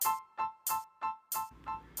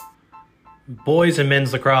boys and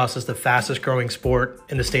men's lacrosse is the fastest growing sport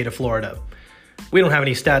in the state of Florida. We don't have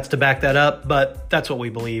any stats to back that up, but that's what we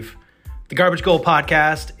believe. The Garbage Goal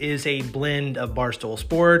podcast is a blend of Barstool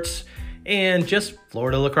Sports and just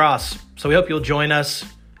Florida lacrosse. So we hope you'll join us.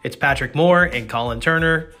 It's Patrick Moore and Colin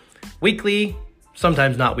Turner, weekly,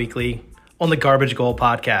 sometimes not weekly, on the Garbage Goal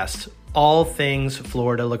podcast. All things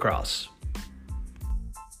Florida lacrosse.